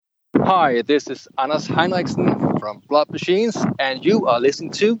Hi, this is Anders Heinrichsen from Blood Machines, and you are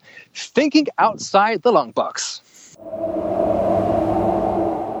listening to Thinking Outside the Long Box.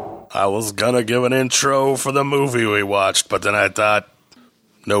 I was gonna give an intro for the movie we watched, but then I thought,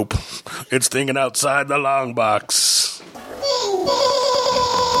 nope, it's Thinking Outside the Long Box.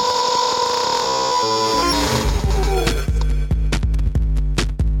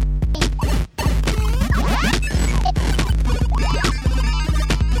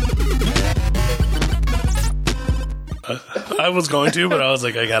 I was going to, but I was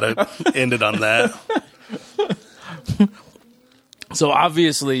like, I gotta end it on that. So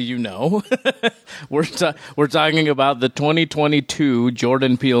obviously, you know, we're talking about the 2022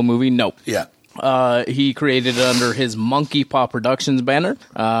 Jordan Peele movie, Nope. Yeah. He created it under his Monkey Paw Productions banner.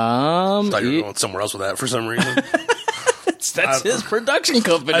 I thought you were going somewhere else with that for some reason. That's his production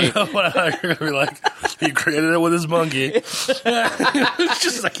company. I know what I heard. Be like, he created it with his monkey. It's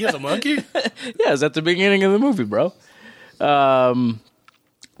just like, he has a monkey? Yeah, it's at the beginning of the movie, bro.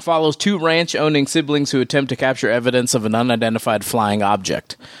 Follows two ranch-owning siblings who attempt to capture evidence of an unidentified flying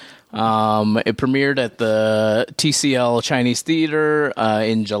object. It premiered at the TCL Chinese Theater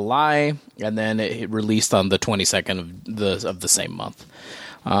in July, and then it released on the 22nd of the same month.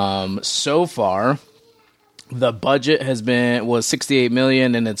 So far, the budget was $68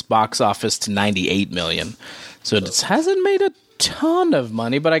 million, and its box office to $98 million. So it hasn't made a ton of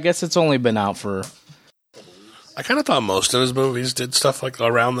money, but I guess it's only been out for... I kind of thought most of his movies did stuff like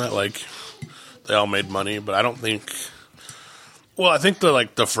around that, like they all made money, but I don't think. Well, I think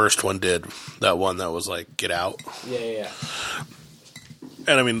the first one did, that one that was like Get Out. Yeah.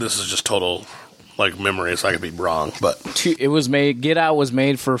 And I mean, this is just total like memory, so I could be wrong, but Get Out was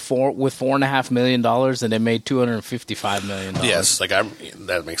made with $4.5 million, and it made $255 million. Yes,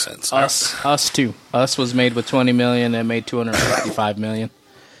 that makes sense. Us too. Us was made with $20 million, and it made $255 million.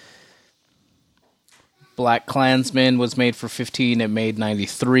 Black Klansman was made for $15. It made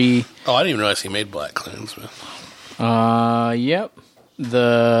 $93. Oh, I didn't even realize he made Black Klansman. Yep.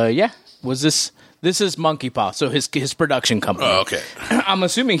 This is Monkey Paw, so his production company. Oh, okay. I'm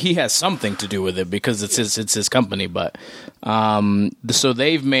assuming he has something to do with it because it's his company. But so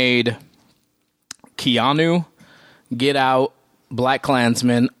they've made Keanu, Get Out, Black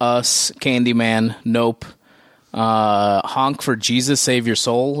Klansman, Us, Candyman, Nope. Honk for Jesus Save Your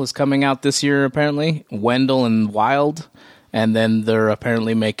Soul is coming out this year, apparently. Wendell and Wild. And then they're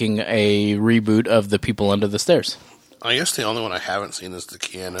apparently making a reboot of The People Under the Stairs. I guess the only one I haven't seen is the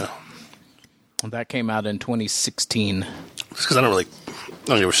Keanu. That came out in 2016. Just because I don't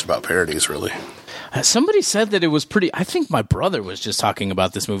give a shit about parodies, really. Somebody said that it was pretty... I think my brother was just talking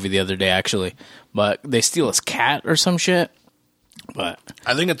about this movie the other day, actually. But they steal his cat or some shit. But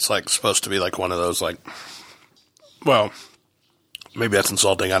I think it's like supposed to be like one of those like... Well, maybe that's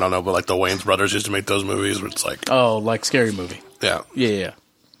insulting, I don't know, but like the Wayans brothers used to make those movies where it's like... Oh, like Scary Movie. Yeah. Yeah.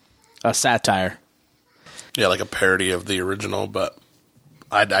 A satire. Yeah, like a parody of the original, but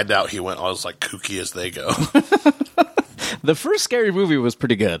I doubt he went all as like kooky as they go. The first Scary Movie was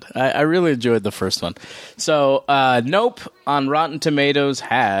pretty good. I really enjoyed the first one. So, Nope on Rotten Tomatoes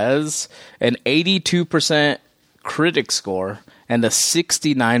has an 82% critic score and a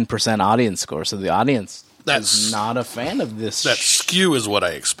 69% audience score. So the audience... That's not a fan of this. That skew is what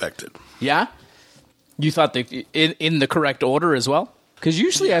I expected. Yeah? You thought they in the correct order as well? Because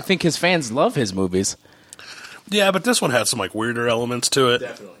usually I think his fans love his movies. Yeah, but this one had some like weirder elements to it.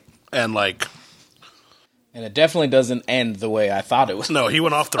 Definitely. And it definitely doesn't end the way I thought it was. No, he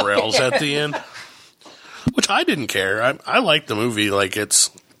went off the rails at the end. Which I didn't care. I like the movie. Like it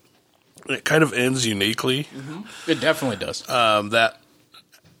kind of ends uniquely. Mm-hmm. It definitely does. That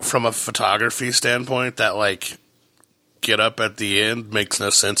from a photography standpoint, that like get up at the end makes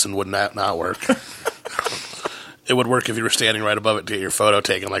no sense and would not work. It would work if you were standing right above it to get your photo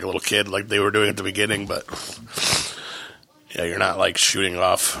taken like a little kid, like they were doing at the beginning, but yeah, you're not like shooting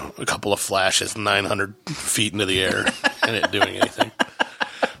off a couple of flashes 900 feet into the air and it doing anything.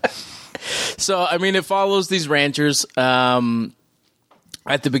 So, I mean, it follows these ranchers. At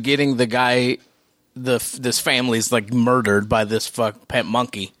the beginning, the guy... this family's like murdered by this pet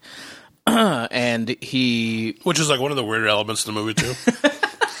monkey, and which is like one of the weird elements of the movie too.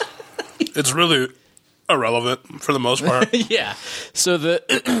 It's really irrelevant for the most part. Yeah. So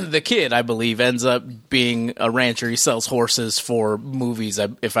the kid, I believe, ends up being a rancher. He sells horses for movies,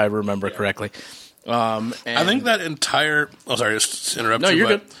 if I remember correctly. I think that entire... Oh, sorry, just to interrupt you. No, you're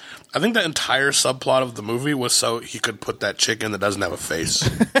good. I think that entire subplot of the movie was so he could put that chick in that doesn't have a face.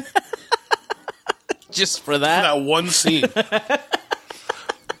 Just for that? For that one scene.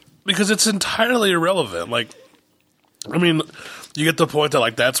 Because it's entirely irrelevant. Like, I mean, You get the point that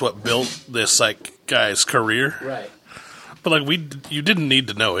like that's what built this like guy's career, Right. but like you didn't need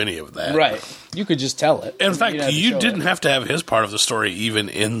to know any of that, Right. You could just tell it. In fact, you didn't it. have to have his part of the story even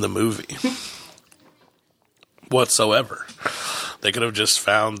in the movie whatsoever. They could have just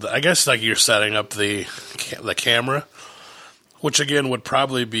found, I guess, like you're setting up the camera, which again would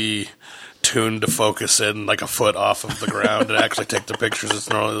probably be tuned to focus in like a foot off of the ground and actually take the pictures. It's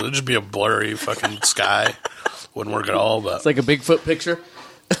normal. It'd just be a blurry fucking sky. Wouldn't work at all. But It's like a Bigfoot picture.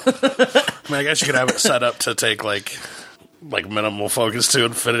 I mean, I guess you could have it set up to take like minimal focus to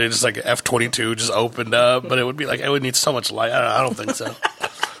infinity, just like F-22 just opened up, but it would be like, I would need so much light. I don't think so.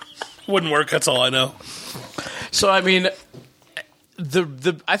 Wouldn't work. That's all I know. So I mean,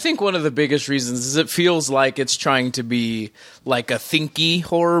 I think one of the biggest reasons is it feels like it's trying to be like a thinky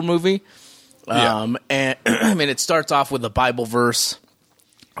horror movie. And I mean, it starts off with a Bible verse.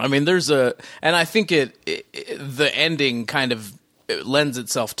 I mean, and I think the ending kind of lends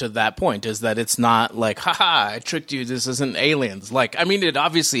itself to that point, is that it's not like, haha, I tricked you, this isn't aliens. Like, I mean, it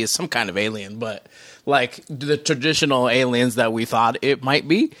obviously is some kind of alien, but like the traditional aliens that we thought it might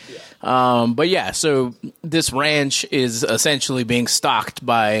be. But yeah, so this ranch is essentially being stalked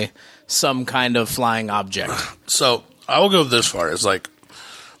by some kind of flying object. So I will go this far as like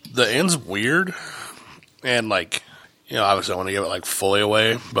the end's weird, and like, you know, obviously I want to give it like fully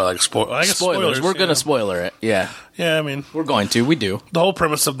away, but like spoilers. We're gonna spoiler it. Yeah, I mean, we're going to. We do. The whole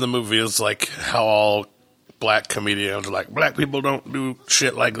premise of the movie is like how all black comedians are like, black people don't do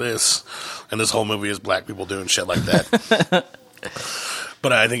shit like this, and this whole movie is black people doing shit like that.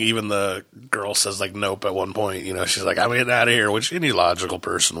 But I think even the girl says like nope at one point. You know, she's like, I'm getting out of here, which any logical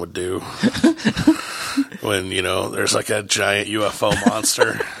person would do. When, you know, there's like a giant UFO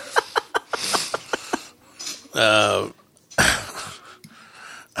monster. I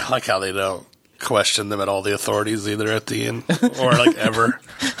like how they don't question them at all, the authorities, either at the end or like ever.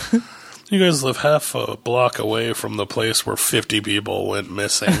 You guys live half a block away from the place where 50 people went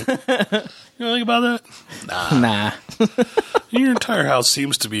missing. You know think about that? Nah. Your entire house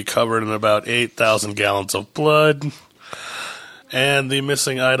seems to be covered in about 8,000 gallons of blood and the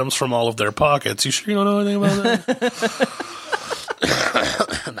missing items from all of their pockets. You sure you don't know anything about that?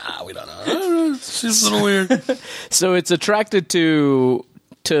 Nah, we don't know. It's just a little weird. So it's attracted to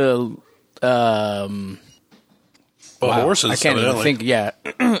horses. I can't even think. Yeah,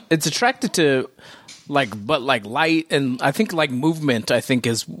 it's attracted to like light, and I think like movement. I think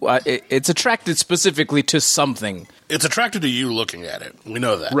is it's attracted specifically to something. It's attracted to you looking at it. We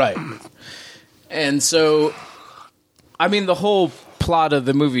know that, Right. And so, I mean, the whole plot of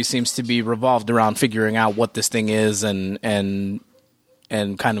the movie seems to be revolved around figuring out what this thing is and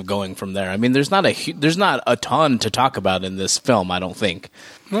kind of going from there. I mean, there's not a ton to talk about in this film, I don't think.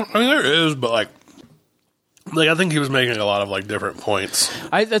 Well, I mean, there is, but like I think he was making a lot of like different points.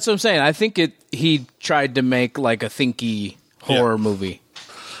 That's what I'm saying. I think he tried to make like a thinky horror movie.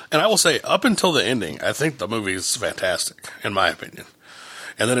 And I will say, up until the ending, I think the movie is fantastic, in my opinion.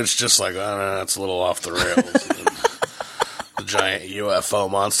 And then it's just like, it's a little off the rails. The giant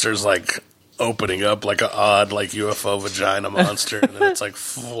UFO monster's like opening up like an odd like UFO vagina monster, and then it's like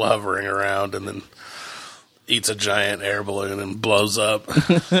hovering around, and then eats a giant air balloon and blows up.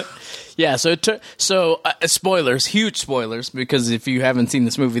 Yeah, so spoilers, huge spoilers, because if you haven't seen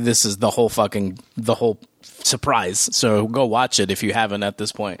this movie, this is the whole surprise. So go watch it if you haven't at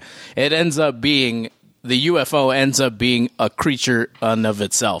this point. It ends up being, the UFO ends up being a creature of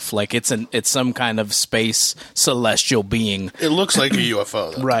itself. Like it's some kind of space celestial being. It looks like a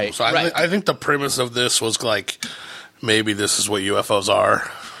UFO, though. Right. So I think the premise of this was like, maybe this is what UFOs are.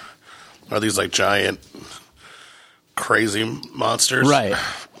 Are these like giant crazy monsters? Right.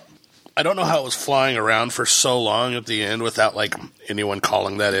 I don't know how it was flying around for so long at the end without like anyone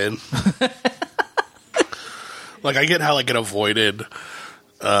calling that in. Like I get how like it avoided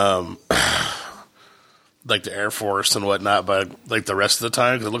like the Air Force and whatnot, but like the rest of the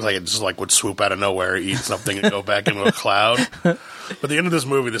time, because it looked like it just like would swoop out of nowhere, eat something, and go back into a cloud. But at the end of this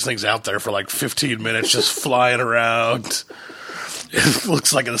movie, this thing's out there for like 15 minutes, just flying around. It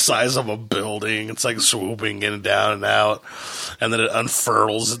looks like the size of a building. It's like swooping in and down and out, and then it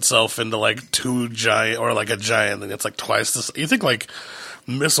unfurls itself into like two giant, or like a giant, and it's like twice this. You think like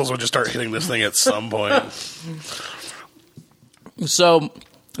missiles would just start hitting this thing at some point? So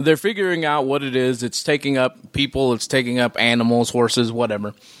they're figuring out what it is. It's taking up people. It's taking up animals, horses,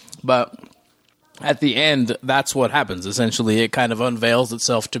 whatever. But at the end, that's what happens. Essentially, it kind of unveils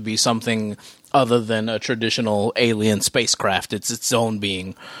itself to be something other than a traditional alien spacecraft. It's its own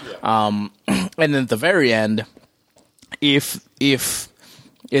being. Yeah. And then at the very end, if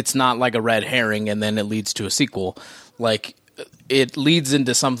it's not like a red herring and then it leads to a sequel, like it leads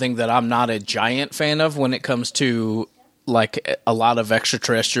into something that I'm not a giant fan of when it comes to like a lot of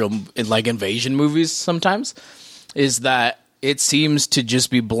extraterrestrial like invasion movies sometimes, is that it seems to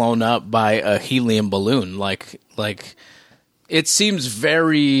just be blown up by a helium balloon. Like it seems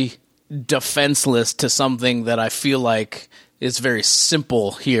very defenseless to something that I feel like is very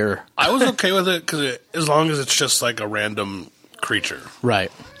simple here. I was okay with it because as long as it's just like a random creature.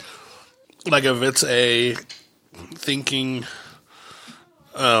 Right. Like if it's a thinking,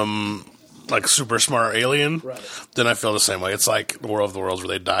 like super smart alien, then I feel the same way. It's like the War of the Worlds where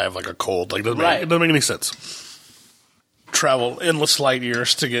they die of like a cold. Like it doesn't make any sense. Travel endless light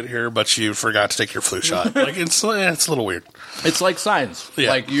years to get here, but you forgot to take your flu shot. Like it's a little weird. It's like science. Yeah.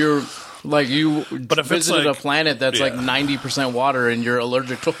 Like you but if visited it's a planet that's like 90% water and you're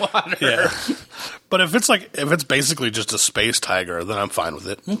allergic to water. Yeah. But if it's basically just a space tiger, then I'm fine with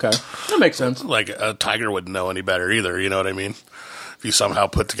it. Okay. That makes sense. Like a tiger wouldn't know any better either, you know what I mean? If you somehow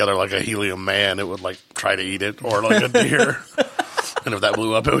put together like a helium man, it would like try to eat it, or like a deer. And if that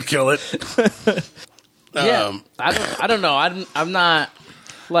blew up, it would kill it. Yeah. I don't know. I'm not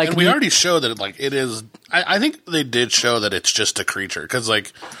like. And we already showed that like it is. I think they did show that it's just a creature because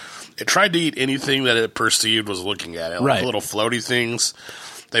like it tried to eat anything that it perceived was looking at it. Like right. The little floaty things.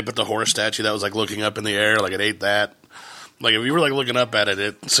 They put the horse statue that was like looking up in the air, like it ate that. Like if you were like looking up at it,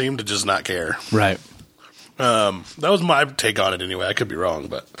 it seemed to just not care. Right. That was my take on it anyway. I could be wrong,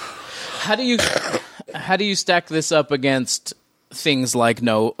 but how do you stack this up against things like his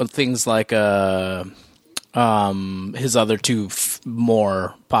other two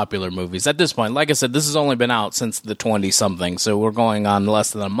more popular movies at this point? Like I said, this has only been out since the 20-something, so we're going on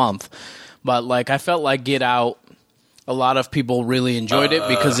less than a month. But like I felt like Get Out, a lot of people really enjoyed it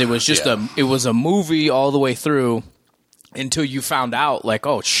because it was just it was a movie all the way through until you found out like,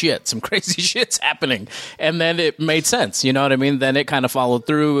 oh shit, some crazy shit's happening. And then it made sense, you know what I mean? Then it kind of followed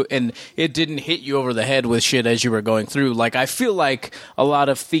through and it didn't hit you over the head with shit as you were going through. Like I feel like a lot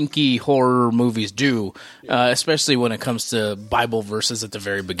of thinky horror movies do, especially when it comes to Bible verses at the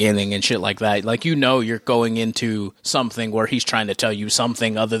very beginning and shit like that. Like, you know, you're going into something where he's trying to tell you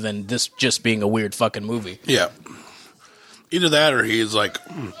something other than this just being a weird fucking movie. Yeah. Either that or he's like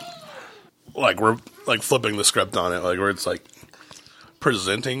we're like flipping the script on it, like where it's like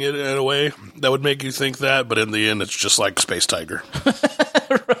presenting it in a way that would make you think that, but in the end it's just like Space Tiger.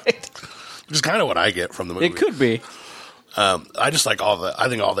 Right. Which is kind of what I get from the movie. It could be. I just like I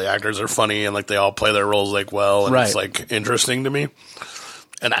think all the actors are funny and like they all play their roles like well, and it's like interesting to me.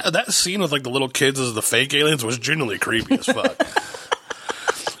 And that scene with like the little kids as the fake aliens was genuinely creepy as fuck.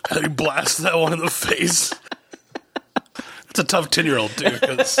 And he blasts that one in the face. It's a tough 10-year-old too,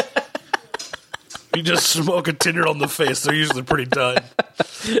 because you just smoke a 10-year-old in the face, they're usually pretty done.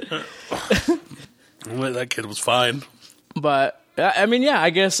 That kid was fine. But, I mean, yeah, I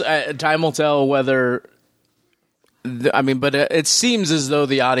guess time will tell whether... but it seems as though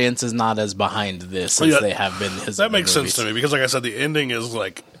the audience is not as behind this as they have been. That makes sense to me, because like I said, the ending is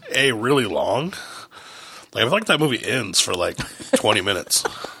like, really long. Like, I feel like that movie ends for like 20 minutes.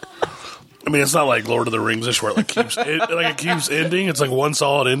 I mean, it's not like Lord of the Rings-ish where it keeps ending. It's like one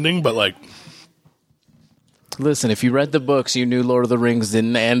solid ending, but like... Listen, if you read the books, you knew Lord of the Rings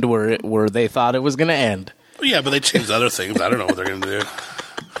didn't end where they thought it was going to end. Yeah, but they changed other things. I don't know what they're going to do.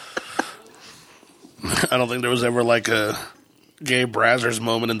 I don't think there was ever like a Gabe Brazzers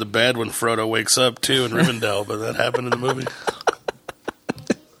moment in the bed when Frodo wakes up, too, in Rivendell, but that happened in the movie.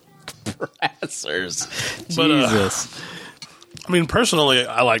 Brazzers. But, Jesus. I mean, personally,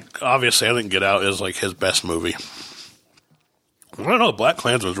 obviously, I think Get Out is like his best movie. I don't know, Black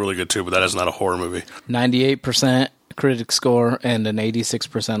Klansman was really good too, but that is not a horror movie. 98% critic score and an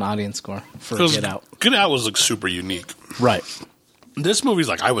 86% audience score for Get Out. Get Out was like super unique. Right. This movie's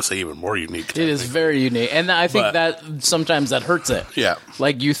like, I would say, even more unique. It is very unique, and I think that sometimes that hurts it. Yeah.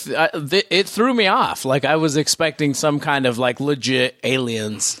 Like it threw me off. Like I was expecting some kind of like legit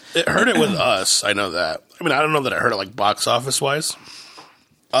aliens. It hurt it with Us. I know that. I mean, I don't know that it hurt it like box office wise.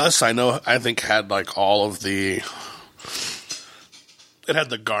 Us, I think had like all of the. It had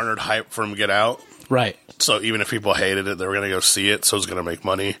the garnered hype from Get Out. Right. So even if people hated it, they were going to go see it, so it was going to make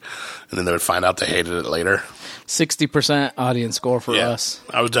money, and then they would find out they hated it later. 60% audience score for Us.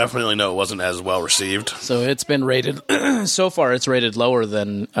 I would definitely know it wasn't as well received. So it's been rated, so far it's rated lower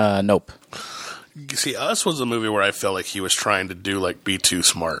than Nope. You see, Us was a movie where I felt like he was trying to do, like, be too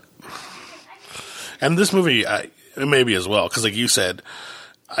smart. And this movie, maybe as well, because like you said,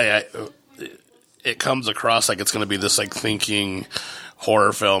 it comes across like it's going to be this, like, thinking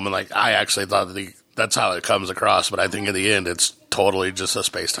horror film, and like I actually thought that's how it comes across, but I think in the end it's totally just a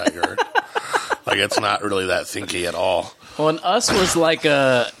space tiger. Like it's not really that thinky at all. Well, and Us was like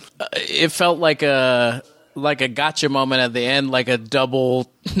it felt like a gotcha moment at the end, like a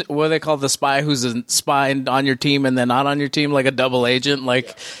double, what do they call the spy who's a spy on your team and then not on your team, like a double agent.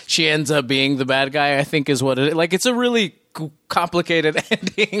 Like she ends up being the bad guy, I think is what it is. Like it's a really complicated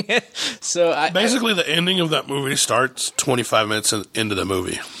ending. So basically the ending of that movie starts 25 minutes into the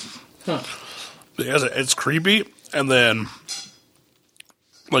movie. Huh. Because it's creepy, and then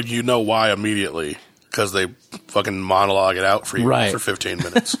like you know why immediately because they fucking monologue it out for you for 15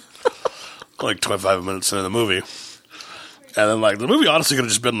 minutes. Like 25 minutes into the movie. And then, like, the movie honestly could have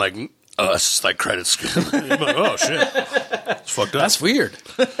just been like, Us, like credits. Like, oh, shit. It's fucked up. That's weird.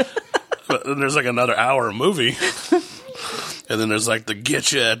 But then there's like another hour of movie. And then there's like the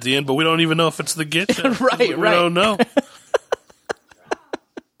getcha at the end, but we don't even know if it's the getcha. Right. We don't know.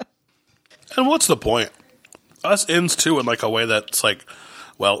 And what's the point? Us ends too in like a way that's like,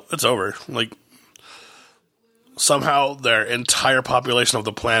 well, it's over. Like, somehow their entire population of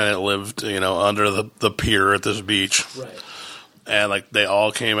the planet lived, under the pier at this beach. Right. And, like, they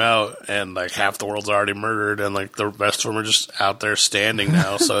all came out, and, like, half the world's already murdered, and, like, the rest of them are just out there standing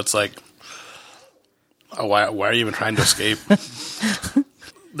now. So it's like, why are you even trying to escape?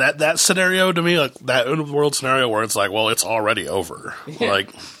 That scenario, to me, like, that end-of-the-world scenario where it's like, well, it's already over. Yeah. Like,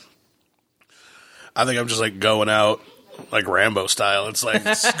 I think I'm just, like, going out, like, Rambo style. It's like,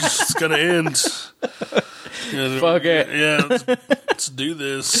 it's gonna end. Fuck it. Yeah, let's do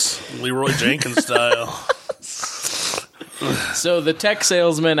this. Leroy Jenkins style. So the tech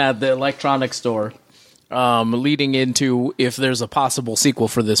salesman at the electronics store, leading into if there's a possible sequel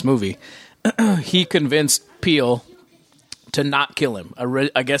for this movie, he convinced Peele to not kill him.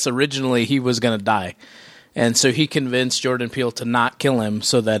 I guess originally he was going to die. And so he convinced Jordan Peele to not kill him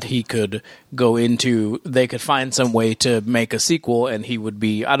so that he could they could find some way to make a sequel and he would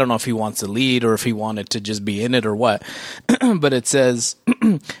be, I don't know if he wants to lead or if he wanted to just be in it or what. But it says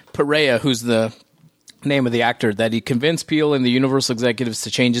Perea, who's the name of the actor, that he convinced Peele and the Universal executives to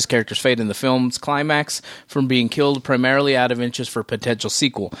change his character's fate in the film's climax from being killed primarily out of interest for a potential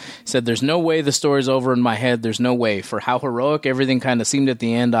sequel. He said, "There's no way the story's over in my head. There's no way. For how heroic everything kind of seemed at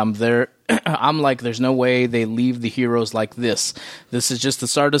the end, I'm like, there's no way they leave the heroes like this. This is just the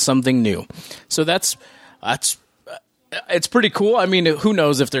start of something new." So that's it's pretty cool. I mean, who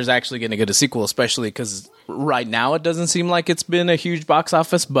knows if there's actually going to get a sequel, especially because right now it doesn't seem like it's been a huge box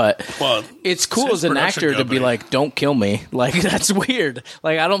office, but it's cool as an actor to be like, don't kill me. Like, that's weird.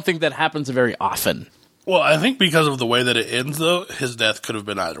 Like, I don't think that happens very often. Well, I think because of the way that it ends, though, his death could have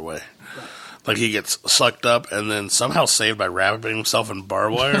been either way. Like, he gets sucked up and then somehow saved by wrapping himself in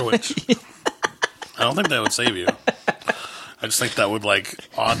barbed wire, which I don't think that would save you. I just think that would, like,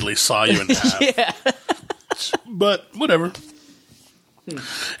 oddly saw you in half. Yeah. But whatever. And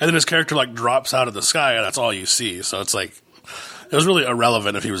then his character like drops out of the sky, and that's all you see. So it's like it was really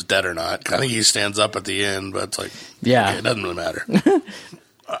irrelevant if he was dead or not. I think he stands up at the end, but it's like, yeah, okay, it doesn't really matter.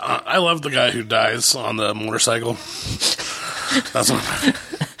 I love the guy who dies on the motorcycle. That's what.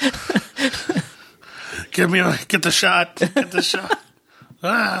 Get the shot. Get the shot.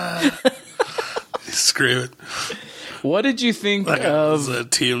 Ah! Screw it. What did you think that of was a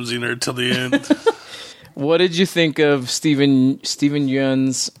TMZ nerd till the end? What did you think of Steven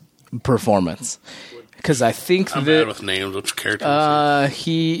Yeun's performance? Because I think I'm bad with names. Which character?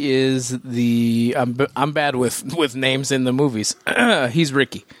 He is the. I'm bad with names in the movies. He's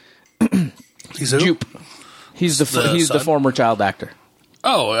Ricky. He's who? Jupe. He's the former child actor.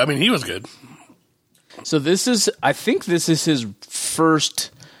 Oh, I mean, he was good. So I think this is his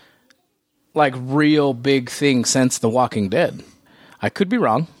first, like, real big thing since The Walking Dead. I could be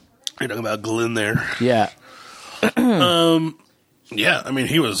wrong. You're talking about Glenn there. Yeah. Yeah, I mean,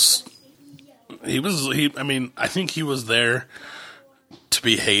 I think he was there to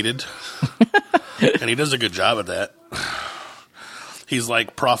be hated. And he does a good job at that. He's,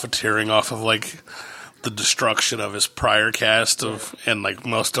 like, profiteering off of, like, the destruction of his prior cast and, like,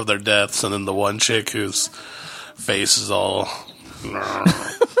 most of their deaths, and then the one chick whose face is all...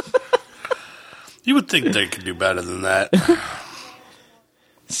 You would think they could do better than that.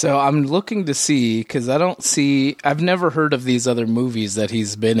 So I'm looking to see, because I've never heard of these other movies that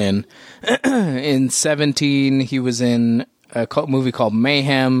he's been in. In 2017, he was in a movie called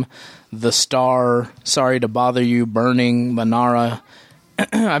Mayhem, The Star, Sorry to Bother You, Burning, Manara.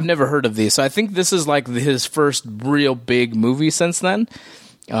 I've never heard of these. So I think this is like his first real big movie since then.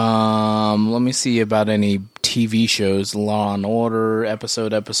 Let me see about any TV shows. Law and Order,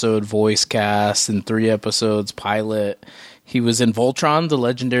 episode, voice cast, in 3 episodes, pilot. He was in Voltron, the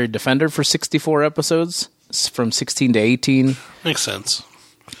Legendary Defender, for 64 episodes, from 16 to 18. Makes sense.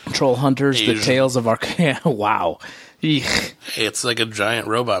 Troll Hunters, The Tales of Arcadia. Wow. Eek. Hey, it's like a giant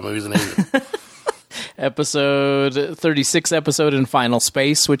robot movie. An alien. Episode 36 episode in Final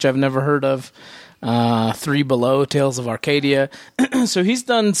Space, which I've never heard of. 3 Below, Tales of Arcadia. So he's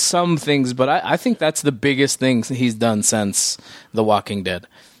done some things, but I think that's the biggest thing he's done since The Walking Dead.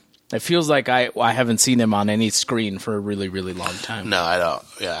 It feels like I haven't seen him on any screen for a really, really long time. No, I don't.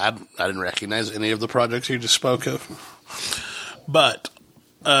 Yeah, I didn't recognize any of the projects you just spoke of. But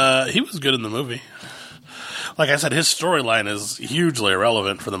he was good in the movie. Like I said, his storyline is hugely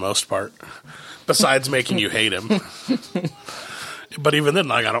irrelevant for the most part, besides making you hate him. But even then,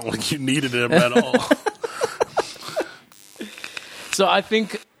 like, I don't think you needed him at all. So I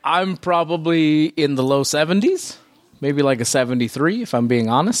think I'm probably in the low 70s, maybe like a 73, if I'm being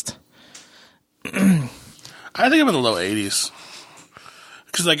honest. I think I'm in the low 80s.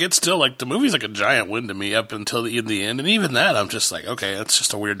 Because, like, it's still, like, the movie's like a giant win to me up until the end. And even that, I'm just like, okay, that's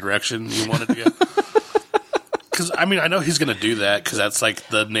just a weird direction you wanted to go. Because, I mean, I know he's going to do that because that's, like,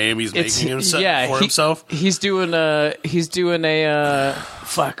 the name he's making for himself. He's doing a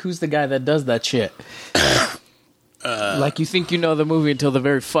fuck, who's the guy that does that shit? Like, you think you know the movie until the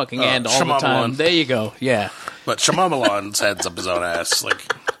very fucking end all the time. There you go, yeah. But Shyamalan's heads up his own ass.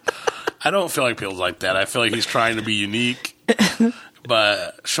 Like, I don't feel like people like that. I feel like he's trying to be unique.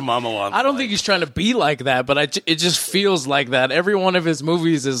 But Shyamalan, I don't think he's trying to be like that, but it just feels like that. Every one of his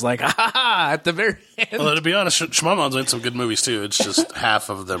movies is like, at the very end. Well, to be honest, Shyamalan's made some good movies too. It's just half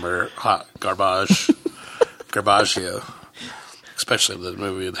of them are hot garbage, garbaggio. Especially the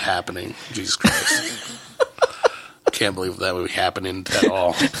movie The Happening. Jesus Christ, can't believe that movie happened at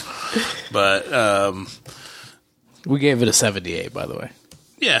all. But we gave it a 78, by the way.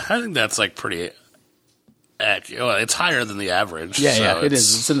 Yeah, I think that's like pretty. Well, it's higher than the average. Yeah, it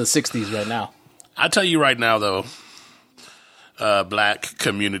is. It's in the 60s right now. I'll tell you right now, though, black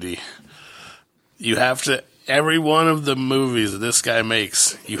community, you have to, every one of the movies that this guy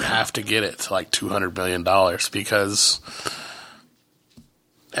makes, you have to get it to like $200 million because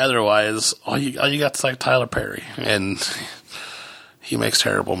otherwise, all you got is like Tyler Perry, and he makes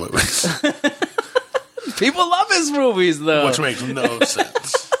terrible movies. People love his movies, though. Which makes no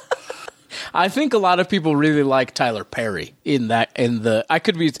sense. I think a lot of people really like Tyler Perry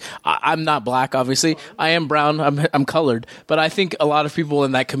I'm not black, obviously. I am brown. I'm colored, but I think a lot of people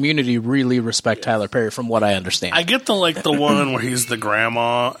in that community really respect Tyler Perry, from what I understand. I get the one where he's the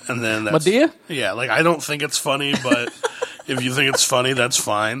grandma, and then that's, Madea? Yeah, like I don't think it's funny, but if you think it's funny, that's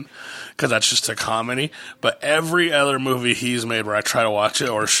fine, because that's just a comedy. But every other movie he's made where I try to watch it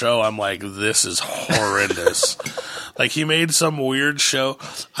or show, I'm like, this is horrendous. Like, he made some weird show.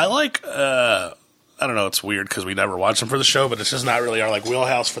 I like, I don't know, it's weird because we never watch him for the show, but it's just not really our, like,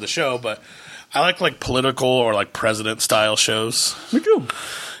 wheelhouse for the show. But I like political or, like, president-style shows. Me too.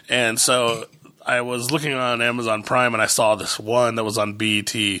 And so I was looking on Amazon Prime, and I saw this one that was on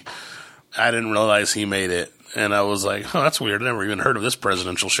BET. I didn't realize he made it. And I was like, oh, that's weird. I never even heard of this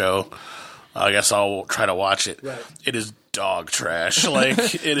presidential show. I guess I'll try to watch it. Right. It is dog trash. Like,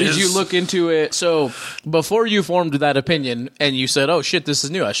 it is. Did you look into it? So before you formed that opinion and you said, oh shit, this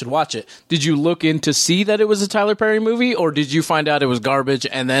is new, I should watch it, did you look in to see that it was a Tyler Perry movie, or did you find out it was garbage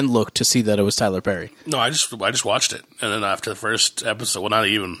and then look to see that it was Tyler Perry? No, I just watched it. And then after the first episode, well, not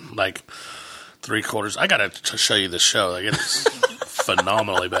even like 3/4, I gotta show you this show. Like, it's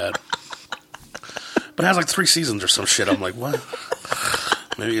phenomenally bad. But it has like 3 seasons or some shit. I'm like, what?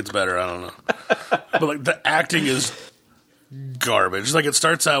 Maybe it's better. I don't know. But like, the acting is garbage. Like, it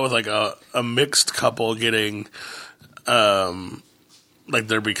starts out with like a mixed couple getting, like,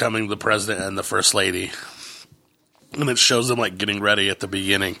 they're becoming the president and the first lady, and it shows them like getting ready at the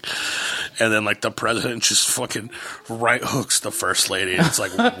beginning, and then like the president just fucking right hooks the first lady, and it's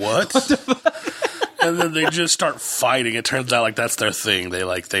like, what? And then they just start fighting. It turns out like that's their thing. They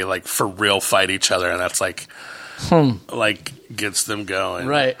for real fight each other, and that's like like gets them going.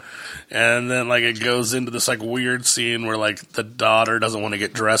 Right. And then like it goes into this like weird scene where like the daughter doesn't want to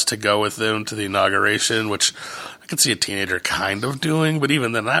get dressed to go with them to the inauguration, which I could see a teenager kind of doing, but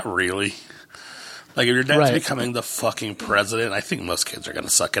even then, not really. Like, if your dad's becoming the fucking president, I think most kids are going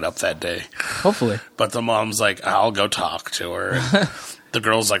to suck it up that day. Hopefully. But the mom's like, I'll go talk to her. And the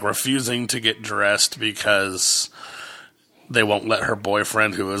girl's like refusing to get dressed because they won't let her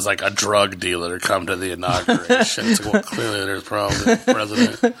boyfriend, who is like a drug dealer, come to the inauguration. So, well, clearly there's a problem with the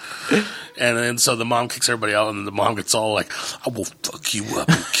president. And then so the mom kicks everybody out, and then the mom gets all like, I will fuck you up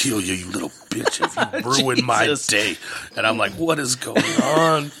and kill you, you little bitch, if you ruin my day. And I'm like, what is going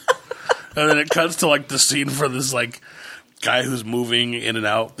on? And then it cuts to like the scene for this like guy who's moving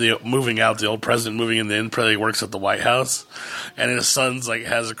out, the old president moving in, the end probably works at the White House, and his son's like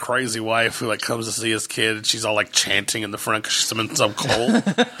has a crazy wife who like comes to see his kid, and she's all like chanting in the front because she's been so cold.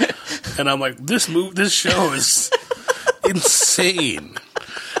 And I'm like, this show is insane.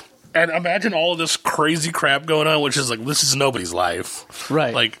 And imagine all of this crazy crap going on, which is like, this is nobody's life.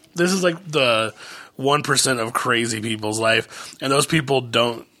 Right. Like, this is like the 1% of crazy people's life, and those people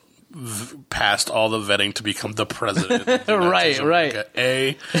don't passed all the vetting to become the president. Of the Right.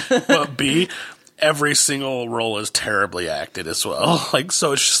 A, but B, every single role is terribly acted as well. Like,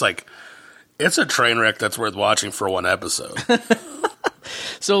 so it's just like, it's a train wreck that's worth watching for one episode.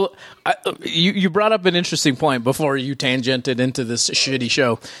 So you brought up an interesting point before you tangented into this shitty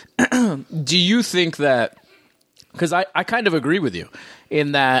show. Do you think that, because I kind of agree with you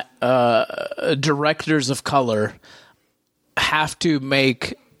in that directors of color have to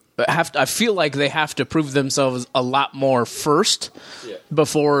I feel like they have to prove themselves a lot more first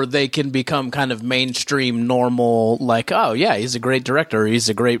before they can become kind of mainstream, normal, like, oh yeah, he's a great director, he's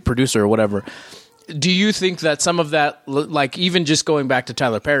a great producer or whatever. Do you think that some of that, like even just going back to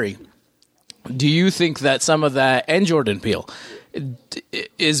Tyler Perry, do you think that some of that, and Jordan Peele,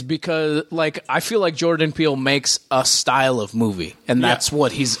 is because, like, I feel like Jordan Peele makes a style of movie, and that's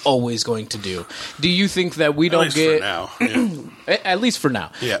what he's always going to do. Do you think that we don't get... For now. Yeah. At least for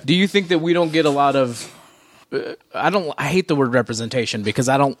now. Yeah. Do you think that we don't get a lot of... I hate the word representation because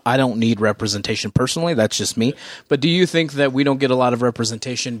I don't need representation personally. That's just me. But do you think that we don't get a lot of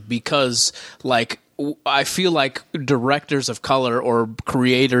representation because, like, I feel like directors of color or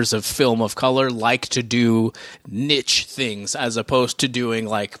creators of film of color like to do niche things as opposed to doing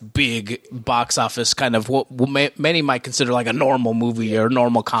like big box office kind of what many might consider like a normal movie or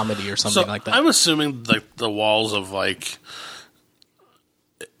normal comedy or something like that? I'm assuming like the walls of like,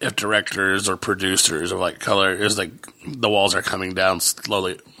 if directors or producers of like color is like the walls are coming down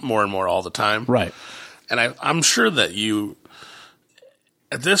slowly more and more all the time. Right. And I'm sure that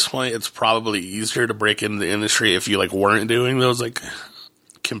at this point, it's probably easier to break into the industry if you like weren't doing those like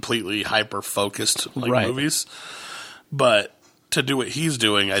completely hyper focused like movies. But to do what he's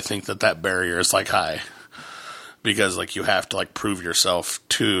doing, I think that barrier is like high because like you have to like prove yourself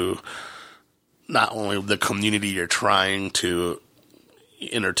to not only the community you're trying to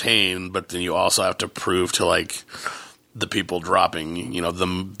entertain, but then you also have to prove to like the people dropping,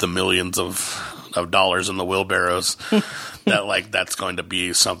 the millions of dollars in the wheelbarrows that like that's going to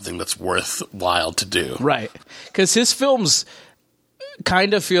be something that's worthwhile to do. Right. Because his films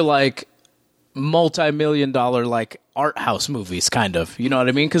kind of feel like multi-million-dollar like art house movies, kind of. You know what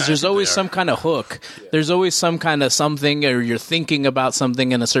I mean? Because there's always some kind of hook. Yeah. There's always some kind of something, or you're thinking about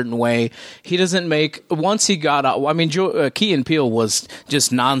something in a certain way. He doesn't make... Once he got out... I mean, Key and Peele was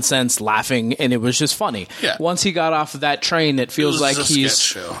just nonsense laughing, and it was just funny. Yeah. Once he got off of that train, it feels like he's...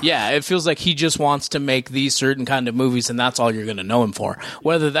 sketch show. Yeah, it feels like he just wants to make these certain kind of movies, and that's all you're going to know him for.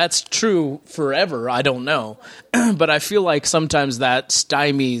 Whether that's true forever, I don't know. But I feel like sometimes that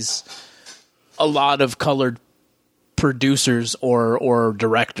stymies a lot of colored producers or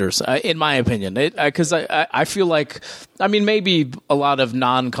directors, in my opinion, because I feel like, I mean, maybe a lot of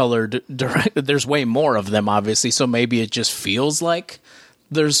non-colored there's way more of them, obviously, so maybe it just feels like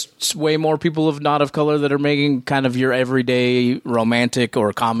there's way more people not of color that are making kind of your everyday romantic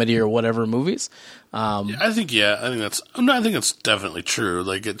or comedy or whatever movies. I think that's definitely true.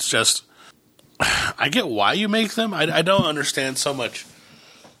 Like, it's just, I get why you make them. I don't understand so much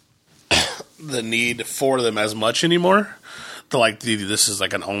the need for them as much anymore. This is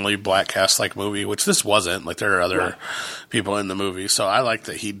like an only black cast like movie, which this wasn't. Like, there are other people in the movie, so I like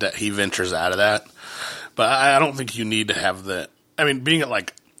that he ventures out of that. But I don't think you need to have the. I mean, being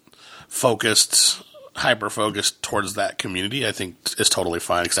like focused, hyper focused towards that community, I think is totally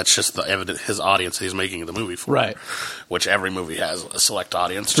fine because that's just his audience that he's making the movie for, right? Which every movie has a select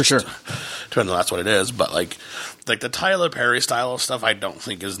audience, for sure. Depending on that's what it is, but like the Tyler Perry style of stuff, I don't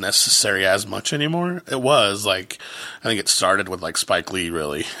think is necessary as much anymore. It was like, I think it started with like Spike Lee,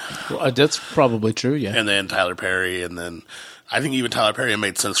 really. Well, that's probably true, yeah. And then Tyler Perry, and then I think even Tyler Perry, it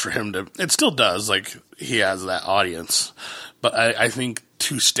made sense for him to. It still does, like he has that audience, but I think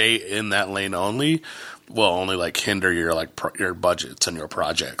to stay in that lane only will only like hinder your like your budgets and your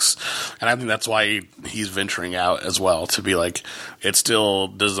projects. And I think that's why he's venturing out as well, to be like, it's still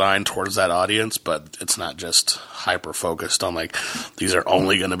designed towards that audience, but it's not just hyper focused on like, these are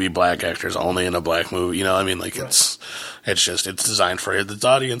only going to be black actors only in a black movie. You know what I mean? Like, it's designed for its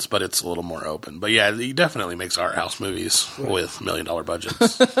audience, but it's a little more open. But yeah, he definitely makes art house movies with $1 million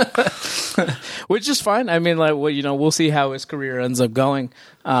budgets. Which is fine. I mean, like, well, we'll see how his career ends up going.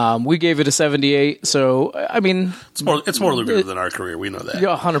 We gave it a 78. So I mean, it's more lucrative than our career. We know that.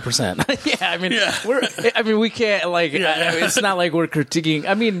 Yeah, 100%. We can't it's not like we're critiquing.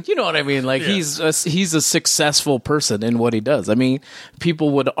 I mean, you know what I mean? Like he's a successful person in what he does. I mean,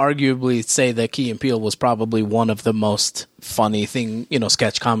 people would arguably say that Key and Peele was probably one of the most funny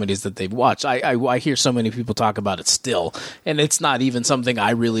sketch comedies that they've watched. I hear so many people talk about it still, and it's not even something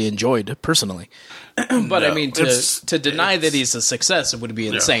I really enjoyed personally. But I mean, to deny that he's a success, it would be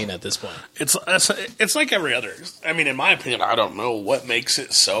insane at this point. It's like every other. I mean, in my opinion, I don't know what makes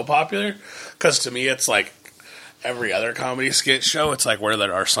it so popular. Because to me, it's like every other comedy skit show. It's like where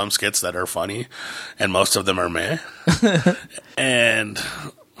there are some skits that are funny, and most of them are meh. And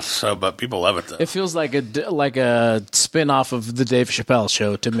so, but people love it though. It feels like a spin-off of the Dave Chappelle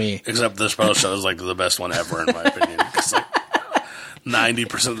show to me. Except the Chappelle show is like the best one ever, in my opinion. 'Cause, like,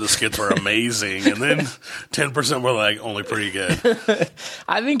 90% of the skits were amazing, and then 10% were like only pretty good.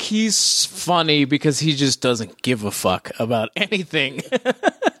 I think he's funny because he just doesn't give a fuck about anything.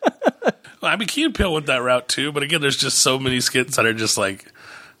 I mean, Key and Peele went that route too, but again, there's just so many skits that are just like,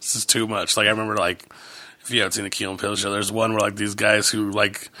 this is too much. Like, I remember, like, if you haven't seen the Key and Peele show, there's one where like these guys who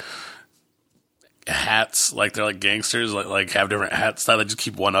like hats, like they're like gangsters, like have different hats that they just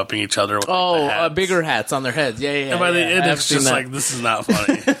keep one upping each other with, like, bigger hats on their heads. Yeah. And by the end, it's just like, this is not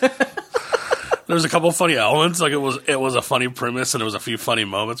funny. There's a couple funny elements, like it was a funny premise and there was a few funny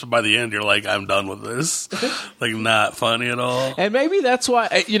moments, but by the end, you're like, I'm done with this. Like, not funny at all. And maybe that's why,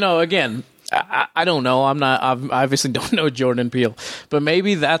 again, I don't know. I obviously don't know Jordan Peele, but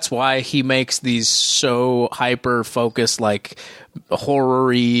maybe that's why he makes these so hyper focused, like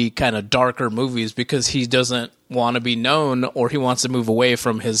horror-y kind of darker movies, because he doesn't want to be known, or he wants to move away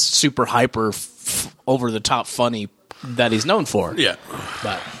from his super hyper over the top funny that he's known for. Yeah.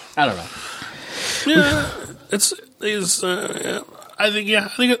 But I don't know. Yeah. I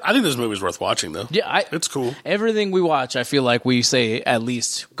think this movie's worth watching, though. Yeah, it's cool. Everything we watch, I feel like we say at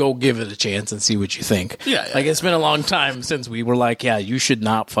least go give it a chance and see what you think. Yeah. Like, it's been a long time since we were like, yeah, you should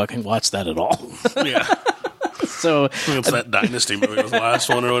not fucking watch that at all. Yeah. So it's that Dynasty movie was the last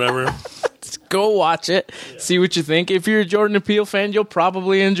one or whatever. Go watch it, see what you think. If you're a Jordan Peele fan, you'll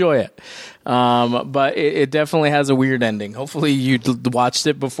probably enjoy it. But it definitely has a weird ending. Hopefully you watched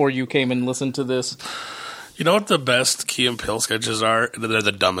it before you came and listened to this. You know what the best Key and Peele sketches are? They're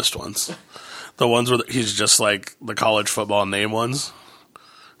the dumbest ones. The ones where he's just like the college football name ones.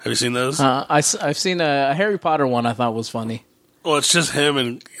 Have you seen those? I've seen a Harry Potter one I thought was funny. Well, it's just him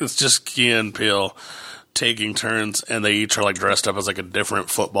and it's just Key and Peele taking turns, and they each are like dressed up as like a different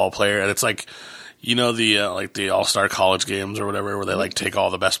football player, and it's like, you know, the like the All-Star college games or whatever, where they like take all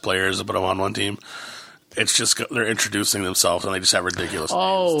the best players and put them on one team. It's just they're introducing themselves, and they just have ridiculous names.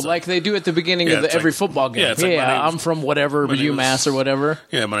 Oh, like they do at the beginning of every football game. Yeah, I'm from whatever, UMass or whatever.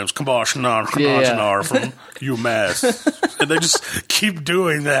 Yeah, my name's Kabosh Nar from UMass. And they just keep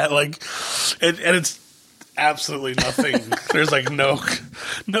doing that, like, and it's absolutely nothing. There's like no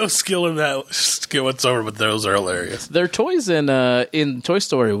skill in that skill whatsoever, but those are hilarious. Their toys in Toy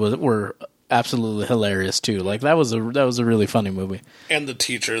Story were absolutely hilarious too. Like that was a really funny movie. And the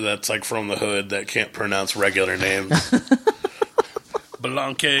teacher that's like from the hood that can't pronounce regular names.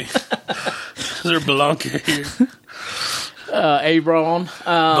 Belanque. Is there Belanque here? Abron.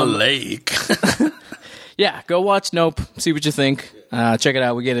 Blake. Yeah, go watch Nope. See what you think. Check it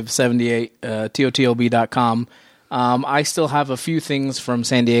out. We get it for 78. TOTLB.com. I still have a few things from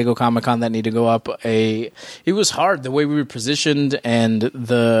San Diego Comic-Con that need to go up. It was hard the way we were positioned, and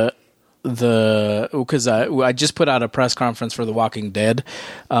because I just put out a press conference for The Walking Dead,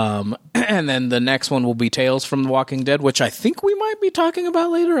 and then the next one will be Tales from The Walking Dead, which I think we might be talking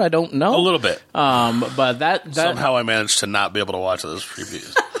about later. I don't know. A little bit. But that somehow I managed to not be able to watch those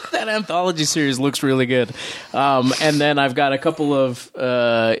previews. That anthology series looks really good. And then I've got a couple of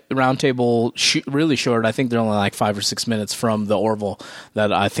roundtable, really short. I think they're only like 5 or 6 minutes from the Orville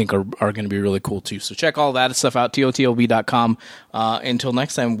that I think are going to be really cool too. So check all that stuff out, TOTLB.com. Until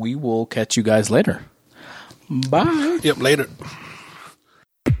next time, we will catch you guys later. Bye. Yep, later.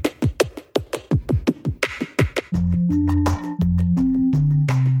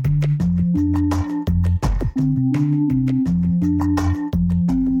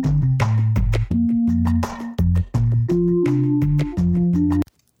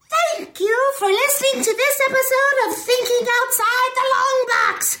 To this episode of Thinking Outside the Long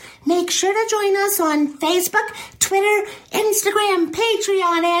Box. Make sure to join us on Facebook, Twitter, Instagram,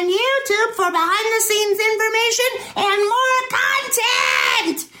 Patreon, and YouTube for behind-the-scenes information and more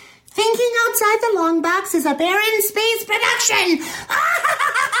content. Thinking Outside the Long Box is a Barren Space production.